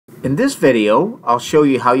In this video, I'll show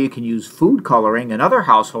you how you can use food coloring and other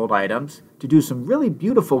household items to do some really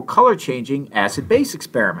beautiful color-changing acid-base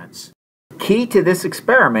experiments. Key to this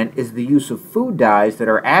experiment is the use of food dyes that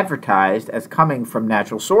are advertised as coming from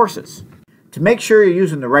natural sources. To make sure you're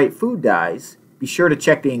using the right food dyes, be sure to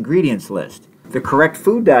check the ingredients list. The correct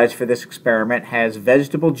food dyes for this experiment has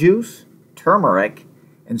vegetable juice, turmeric,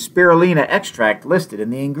 and spirulina extract listed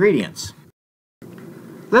in the ingredients.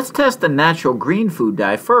 Let's test the natural green food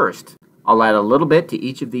dye first. I'll add a little bit to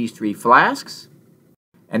each of these 3 flasks.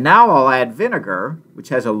 And now I'll add vinegar, which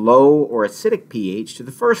has a low or acidic pH, to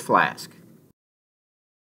the first flask.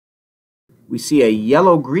 We see a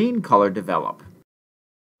yellow-green color develop.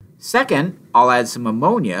 Second, I'll add some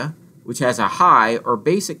ammonia, which has a high or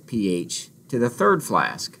basic pH, to the third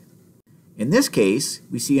flask. In this case,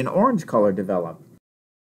 we see an orange color develop.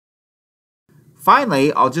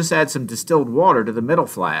 Finally, I'll just add some distilled water to the middle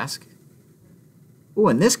flask. Ooh,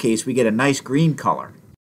 in this case, we get a nice green color.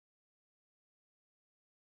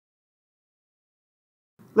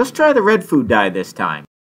 Let's try the red food dye this time.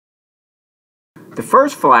 The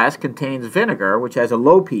first flask contains vinegar, which has a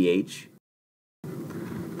low pH.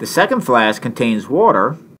 The second flask contains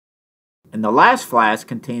water. And the last flask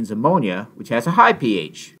contains ammonia, which has a high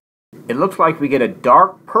pH. It looks like we get a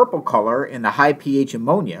dark purple color in the high pH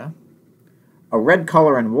ammonia, a red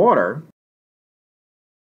color in water,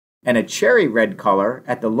 and a cherry red color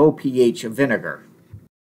at the low pH of vinegar.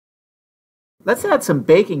 Let's add some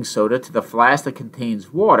baking soda to the flask that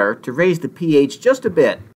contains water to raise the pH just a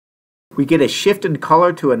bit. We get a shift in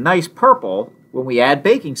color to a nice purple when we add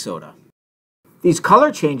baking soda. These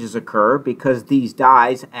color changes occur because these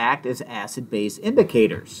dyes act as acid-base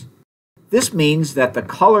indicators. This means that the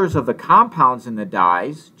colors of the compounds in the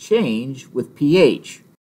dyes change with pH.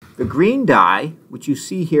 The green dye, which you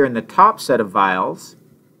see here in the top set of vials,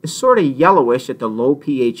 is sort of yellowish at the low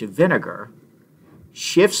pH of vinegar,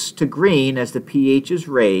 shifts to green as the pH is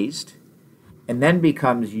raised, and then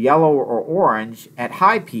becomes yellow or orange at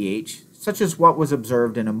high pH, such as what was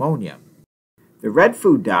observed in ammonia. The red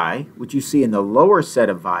food dye, which you see in the lower set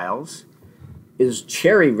of vials, is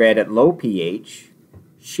cherry red at low pH,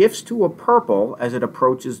 shifts to a purple as it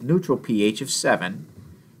approaches neutral pH of 7,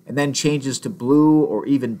 and then changes to blue or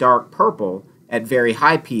even dark purple at very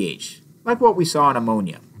high pH, like what we saw in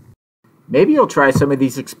ammonia. Maybe you'll try some of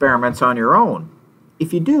these experiments on your own.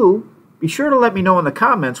 If you do, be sure to let me know in the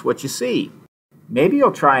comments what you see. Maybe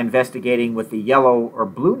you'll try investigating with the yellow or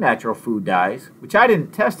blue natural food dyes, which I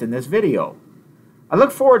didn't test in this video. I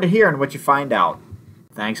look forward to hearing what you find out.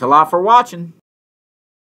 Thanks a lot for watching.